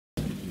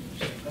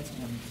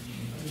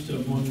just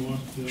have one more.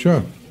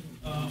 Sure.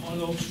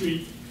 On Oak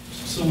Street,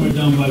 somewhere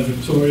down by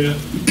Victoria,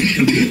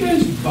 did you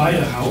guys buy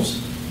a house?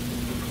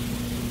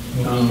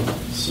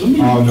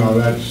 Somebody, Oh, no,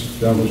 that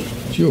was.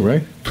 It's you,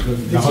 right?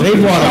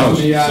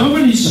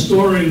 somebody's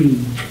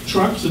storing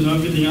trucks and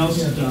everything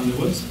else down there.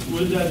 Where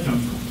did that come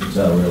from? It's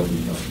a realty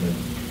company.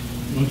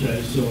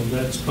 Okay, so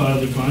that's part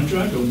of the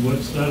contract, or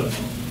what's that about?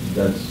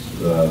 That's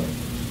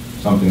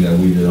something that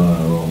we did on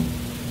our own.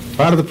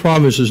 Part of the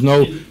problem is there's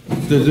no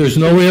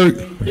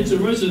area. It's a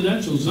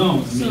residential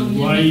zone. I So, mean,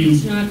 why are you,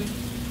 it's not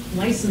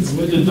licensed.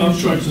 with the dump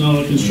trucks and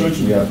all the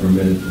construction? We are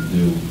permitted to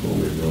do what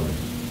we're doing.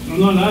 I'm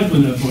not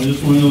arguing that point, I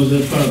just want to know, is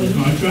that part of the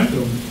contract,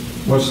 or?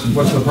 What's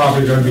the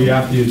property gonna be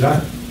after you're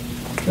done?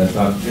 That's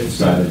not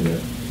decided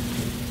yet.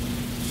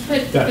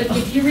 But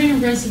if you're in a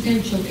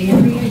residential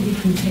area, you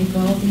can take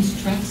all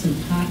these trucks and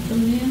park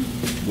them there?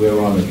 We're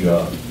on the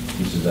job.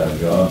 This is our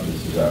job,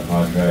 this is our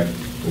contract.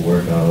 We're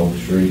working on Oak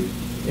Street,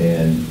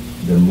 and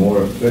the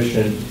more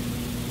efficient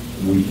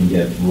we can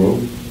get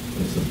through,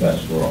 it's the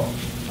best for all.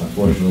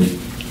 Unfortunately,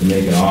 to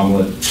make an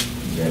omelet,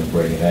 you gotta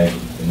break an egg,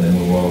 and then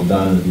when we're all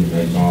done, if you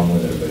make an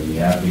omelet, everybody be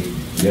happy.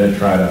 You gotta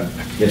try to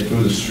get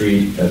through the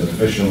street as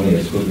efficiently,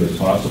 as quickly as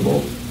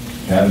possible.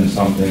 Having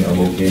something, a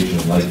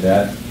location like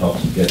that,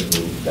 helps you get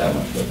through that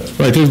much with it.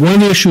 Right. One of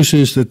the issues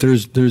is that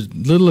there's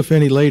little, if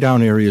any,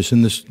 laydown areas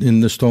in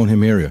the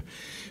Stoneham area.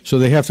 So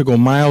they have to go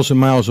miles and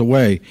miles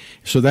away.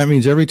 So that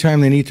means every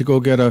time they need to go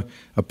get a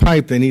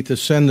pipe, they need to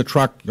send the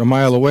truck a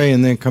mile away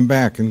and then come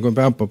back and go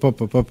back,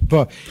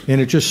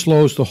 and it just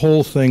slows the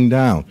whole thing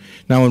down.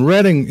 Now in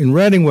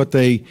Reading, what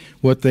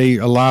they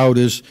allowed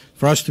is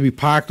for us to be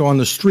parked on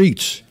the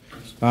streets.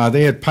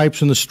 They had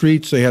pipes in the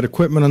streets, they had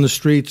equipment on the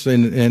streets,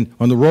 and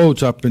on the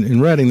roads up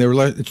in Reading,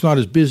 it's not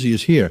as busy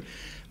as here.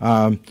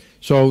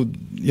 So,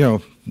 you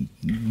know,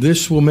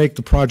 this will make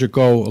the project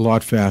go a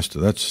lot faster.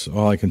 That's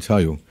all I can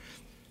tell you.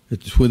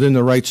 It's within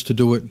the rights to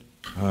do it.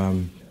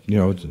 You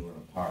know, We're in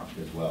a park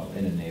as well,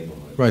 in a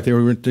neighborhood.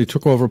 right. They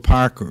took over a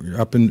park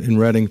up in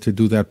Reading to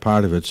do that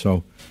part of it.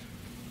 So,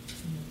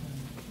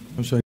 I'm sorry.